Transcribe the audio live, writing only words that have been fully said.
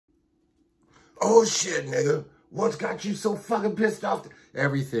Oh, shit, nigga. What's got you so fucking pissed off?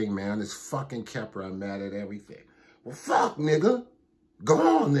 Everything, man. It's fucking Keppra. I'm mad at everything. Well, fuck, nigga.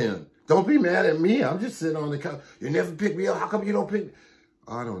 Go on, then. Don't be mad at me. I'm just sitting on the couch. You never pick me up. How come you don't pick me?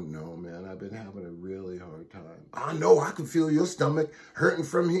 I don't know, man. I've been having a really hard time. I know. I can feel your stomach hurting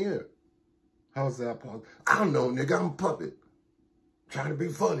from here. How's that, Paul? I don't know, nigga. I'm a puppet. Trying to be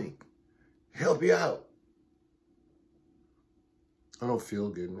funny. Help you out. I don't feel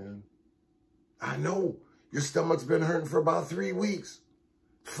good, man. I know. Your stomach's been hurting for about 3 weeks.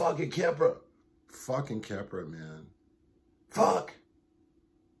 Fucking Keppra. Fucking Keppra, man. Fuck.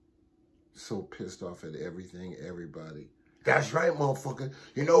 So pissed off at everything, everybody. That's right, motherfucker.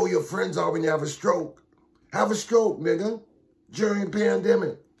 You know who your friends are when you have a stroke. Have a stroke, nigga. During the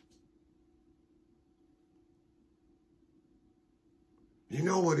pandemic. You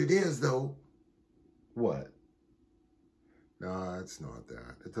know what it is, though. What? No, it's not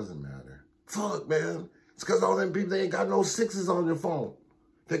that. It doesn't matter. Fuck, man. It's because all them people, they ain't got no 6s on their phone.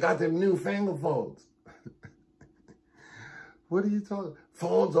 They got them newfangled phones. What are you talking?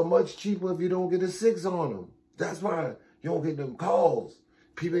 Phones are much cheaper if you don't get a 6 on them. That's why you don't get them calls.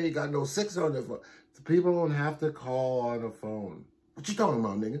 People ain't got no 6 on their phone. People don't have to call on a phone. What you talking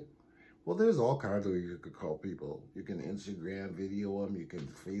about, nigga? Well, there's all kinds of ways you could call people. You can Instagram video them. You can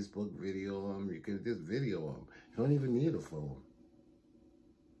Facebook video them. You can just video them. You don't even need a phone.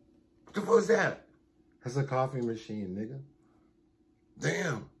 What the fuck is that? That's a coffee machine, nigga.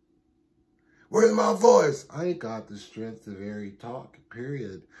 Damn. Where's my voice? I ain't got the strength to very talk,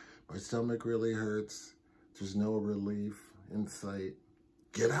 period. My stomach really hurts. There's no relief in sight.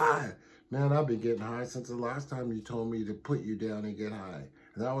 Get high. Man, I've been getting high since the last time you told me to put you down and get high.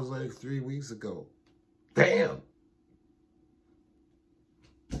 And that was like 3 weeks ago. Damn.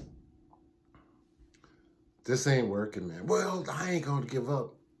 This ain't working, man. Well, I ain't gonna give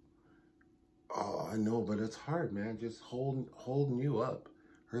up. Oh, I know, but it's hard, man. Just holding you up.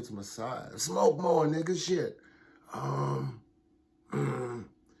 Hurts my side. Smoke more, nigga. Shit.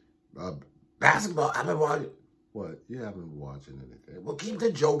 Basketball. I've been watching. What? You haven't been watching anything. Well, keep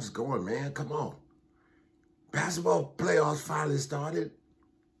the jokes going, man. Come on. Basketball playoffs finally started.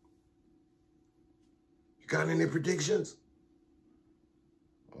 You got any predictions?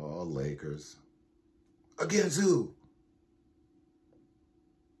 Oh, Lakers. Against who?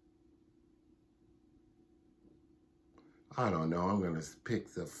 I don't know. I'm going to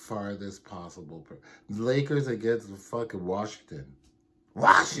pick the farthest possible. Lakers against the fucking Washington.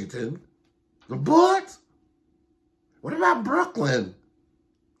 Washington? The Bullets? What about Brooklyn?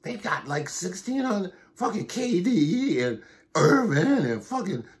 They got like 1,600 fucking KD and Irvin and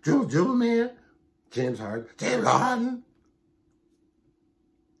fucking Joe man. James Harden.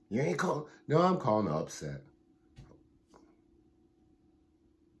 You ain't calling? No, I'm calling an upset.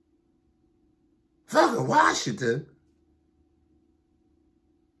 Fucking Washington.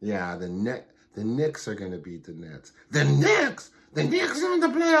 Yeah, the Knicks are going to beat the Nets. The Knicks? The Knicks are in the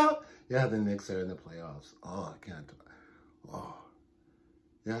playoffs? Yeah, the Knicks are in the playoffs. Oh, I can't. Oh.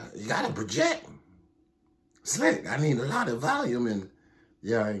 Yeah, you got to project. Slick, I need a lot of volume and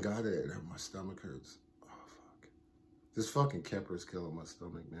yeah, I ain't got it. My stomach hurts. Oh, fuck. This fucking Keppra's killing my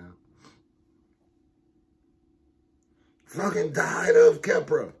stomach now. Fucking died of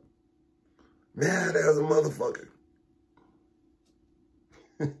Keppra. Mad as a motherfucker.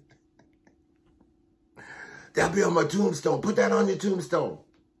 That'll be on my tombstone. Put that on your tombstone.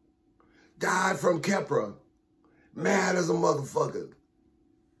 Died from Keppra. Mad as a motherfucker.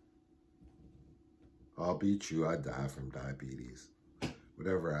 I'll beat you. I die from diabetes.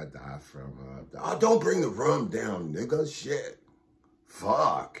 Whatever I die from. Oh, don't bring the rum down, nigga. Shit.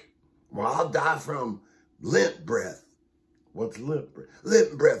 Fuck. Well, I'll die from lint breath. What's lint breath?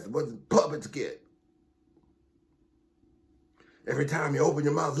 Lint breath. What puppets get. Every time you open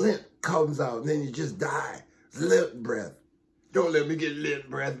your mouth, lint comes out, and then you just die. Lint breath. Don't let me get lint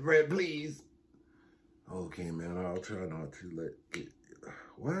breath, please. Okay, man, I'll try not to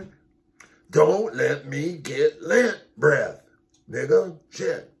what? Don't let me get lint breath, nigga.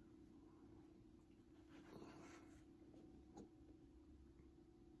 Shit.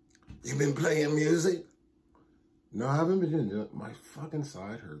 You been playing music? No, I haven't been doing it. My fucking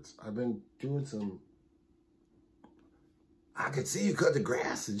side hurts. I've been doing some... I could see you cut the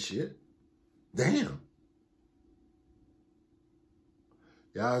grass and shit. Damn.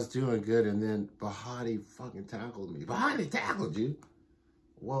 Yeah, I was doing good, and then Bahati fucking tackled me. Bahati tackled you?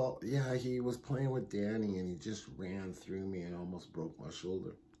 Well, yeah, he was playing with Danny, and he just ran through me and almost broke my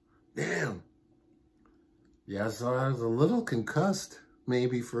shoulder. Damn. Yeah, so I was a little concussed,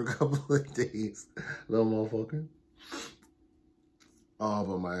 maybe for a couple of days, little motherfucker. Oh,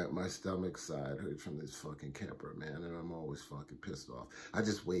 but my stomach side hurts from this fucking Keppra, man, and I'm always fucking pissed off. I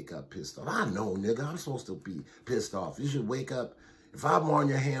just wake up pissed off. I know, nigga, I'm supposed to be pissed off. You should wake up. If I'm on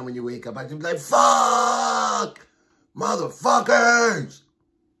your hand when you wake up, I should be like, fuck, motherfuckers.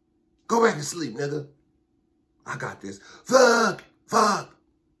 Go back to sleep, nigga. I got this. Fuck.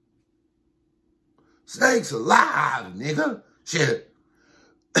 Snakes alive, nigga. Shit.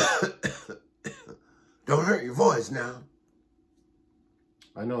 Don't hurt your voice now.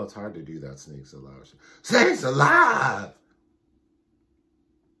 I know it's hard to do that, snakes alive. Snakes alive!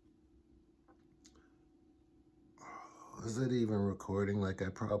 Oh, is it even recording? Like I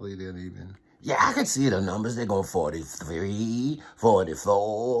probably didn't even... Yeah, I can see the numbers. They're going 43,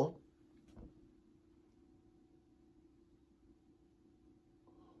 44.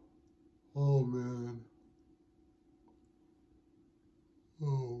 Oh, man.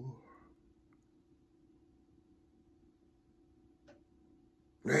 Oh.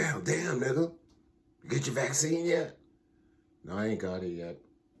 Damn, nigga. You get your vaccine yet? No, I ain't got it yet.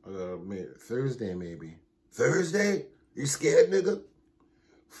 Thursday, maybe. Thursday? You scared, nigga?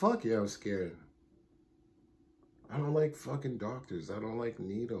 Fuck yeah, I'm scared. I don't like fucking doctors. I don't like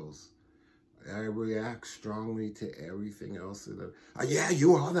needles. I react strongly to everything else. Yeah,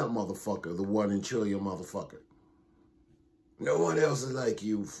 you are that motherfucker, the one and trillion motherfucker. No one else is like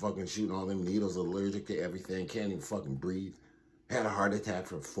you, fucking shooting all them needles, allergic to everything, can't even fucking breathe. Had a heart attack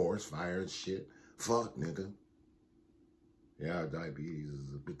from forest fire and shit. Fuck, nigga. Yeah, diabetes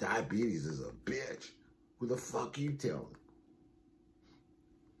is a bitch. Who the fuck you telling?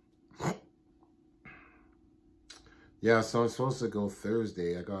 Yeah, so I'm supposed to go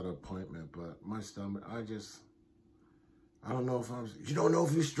Thursday. I got an appointment, but my stomach, I don't know if you don't know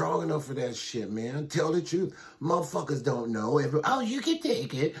if you're strong enough for that shit, man. Tell the truth. Motherfuckers don't know. Oh, you can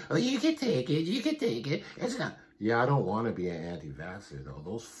take it. Oh, you can take it. You can take it. It's not. Yeah, I don't want to be an anti-vaxxer, though.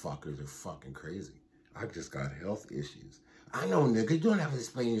 Those fuckers are fucking crazy. I just got health issues. I know, nigga. You don't have to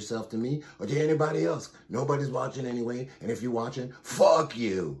explain yourself to me or to anybody else. Nobody's watching anyway. And if you're watching, fuck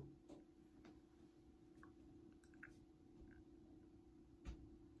you.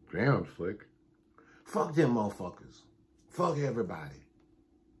 Damn, Slick. Fuck them motherfuckers. Fuck everybody.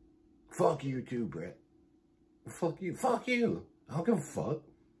 Fuck you too, Brett. Fuck you. Fuck you. I don't give a fuck.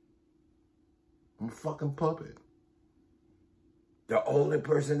 I'm a fucking puppet. The only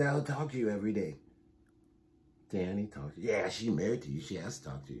person that'll talk to you every day. Danny talks to you. Yeah, she married to you. She has to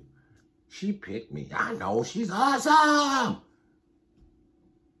talk to you. She picked me. I know. She's awesome.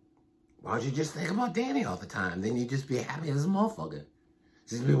 Why don't you just think about Danny all the time? Then you just be happy as a motherfucker.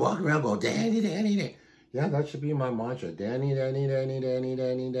 Just be walking around going, Danny, Danny, Danny. Yeah, that should be my mantra. Danny, Danny, Danny, Danny,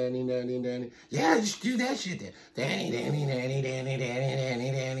 Danny, Danny, Danny, Danny. Yeah, just do that shit then. Danny, Danny, Danny, Danny, Danny,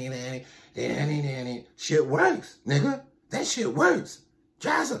 Danny, Danny, Danny, Danny, Danny. Shit works, nigga. That shit works.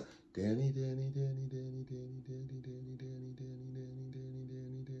 Jazza. Danny, Danny, Danny, Danny, Danny, Danny, Danny, Danny, Danny, Danny, Danny,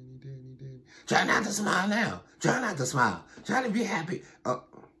 Danny, Danny, Danny, Danny. Try not to smile now. Try not to smile. Try to be happy.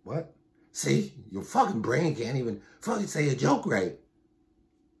 What? See, your fucking brain can't even fucking say a joke right.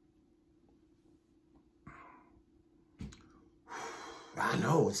 I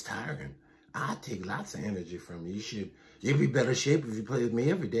know, it's tiring. I take lots of energy from you. You'd be better shape if you play with me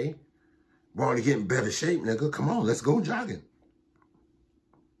every day. Want to get in better shape, nigga? Come on, let's go jogging.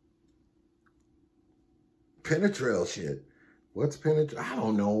 Penetrail shit. What's penetrail? I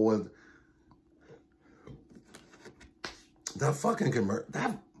don't know what. That fucking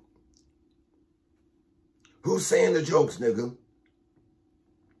commercial. Who's saying the jokes, nigga?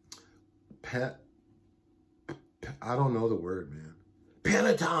 I don't know the word, man.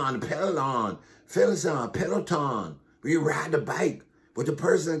 Peloton, where you ride the bike with the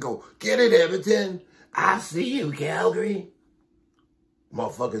person and go, get it, Everton. I see you, Calgary.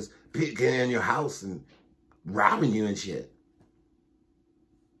 Motherfuckers getting in your house and robbing you and shit.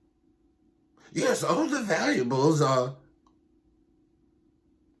 Yes, all the valuables are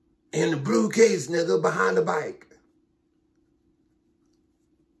in the blue case, nigga, behind the bike.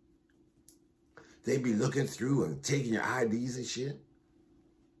 They be looking through and taking your IDs and shit.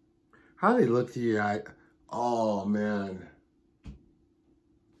 How they look through your eye? Oh, man.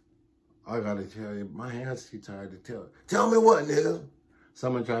 I gotta tell you, my hand's too tired to tell. Tell me what, nigga?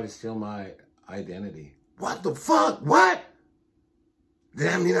 Someone tried to steal my identity. What the fuck? What? Does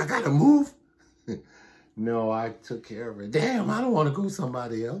that mean I gotta move? No, I took care of it. Damn, I don't want to go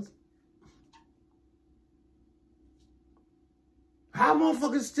somebody else. How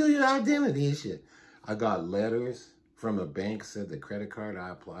motherfuckers steal your identity and shit? I got letters from a bank said the credit card I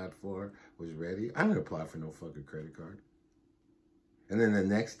applied for was ready. I didn't apply for no fucking credit card. And then the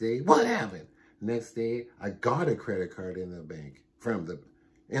next day, what happened? The next day, I got a credit card in the bank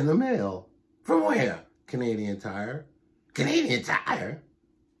in the mail. From where? Canadian Tire. Canadian Tire?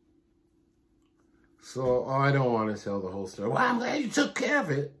 So, I don't want to tell the whole story. Well, I'm glad you took care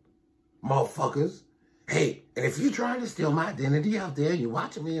of it, motherfuckers. Hey, and if you're trying to steal my identity out there, you're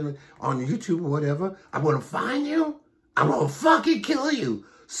watching me on YouTube or whatever, I'm going to find you. I'm going to fucking kill you.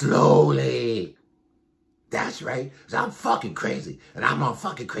 Slowly. That's right. Because I'm fucking crazy. And I'm on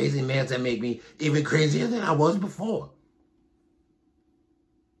fucking crazy meds that make me even crazier than I was before.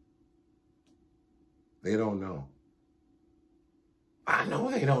 They don't know. I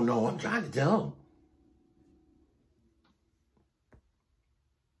know they don't know. I'm trying to tell them.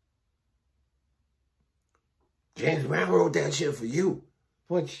 James Brown wrote that shit for you.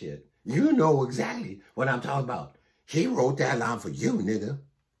 What shit? You know exactly what I'm talking about. He wrote that line for you, nigga.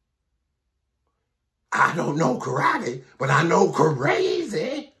 I don't know karate, but I know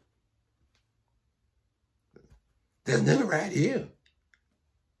crazy. There's nigga right here.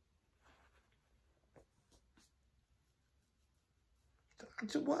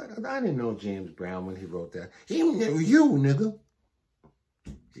 What? I didn't know James Brown when he wrote that. He knew you, nigga.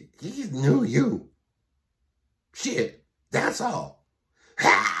 He knew you. Shit, that's all.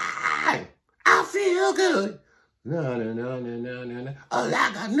 Hey, I feel good. No. Oh,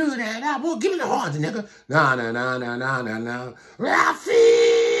 like I knew that. I will give me the horns, nigga. No. I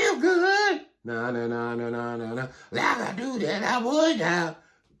feel good. No. Like I do that, I would now.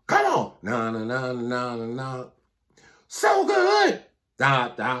 Come on. No. So good.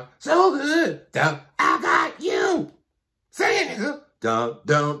 So good. I got you. Say it, nigga. Dum.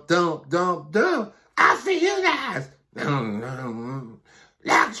 I feel nice.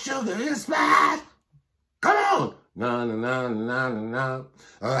 Like sugar and spice. Come on. No.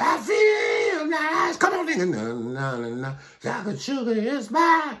 I feel nice. Come on, nigga. Like sugar and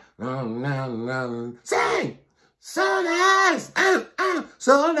spice. No. Sing. So nice.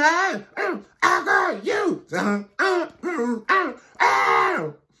 So nice. I got you.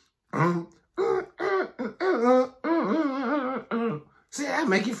 See, I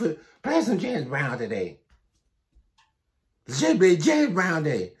make you feel. Play some James Brown today. It should be James Brown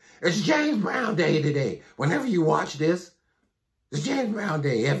Day. It's James Brown Day today. Whenever you watch this, it's James Brown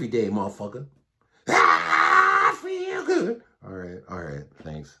Day every day, motherfucker. I feel good. All right.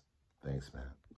 Thanks, man.